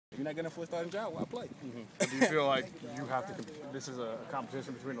you're not getting for a starting job, why play? Do you feel like you have to? This is a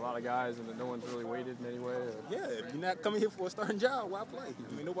competition between a lot of guys, and that no one's really weighted in any way? Or? Yeah, if you're not coming here for a starting job, why play?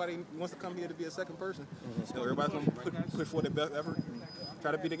 I mean, nobody wants to come here to be a second person. So everybody's going to push for their best effort and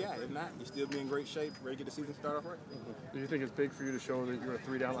try to be the guy. If not, you still be in great shape, ready to get the season started off right. Do you think it's big for you to show that you're a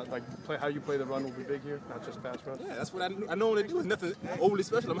 3-down? Like how you play the run will be big here, not just pass rush? Yeah, that's what I normally do. It's nothing overly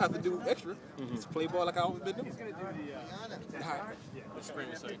special. I'm going to have to do extra. Just play ball like I always been doing. The spring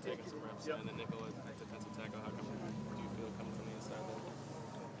you started taking some reps and the nickel at defensive tackle. How come do you feel coming from the inside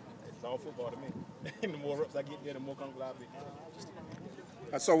there? It's all football to me. And the more reps I get there, the more comfortable I'll be.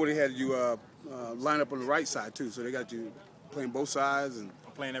 I saw where they had you line up on the right side too, so they got you playing both sides and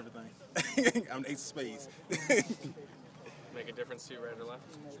I'm playing everything. I'm the ace of spades. Make a difference to you, right or left?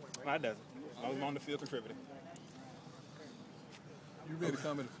 No, it doesn't. I'm on the field contributing. You made a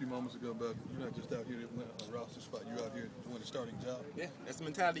comment a few moments ago about you're not just out here to win a roster spot, you're out here to win a starting job. Yeah, that's the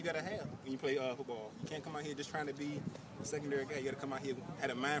mentality you got to have when you play football. You can't come out here just trying to be a secondary guy. You got to come out here had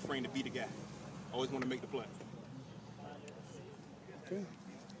a mind frame to be the guy. Always want to make the play. Okay.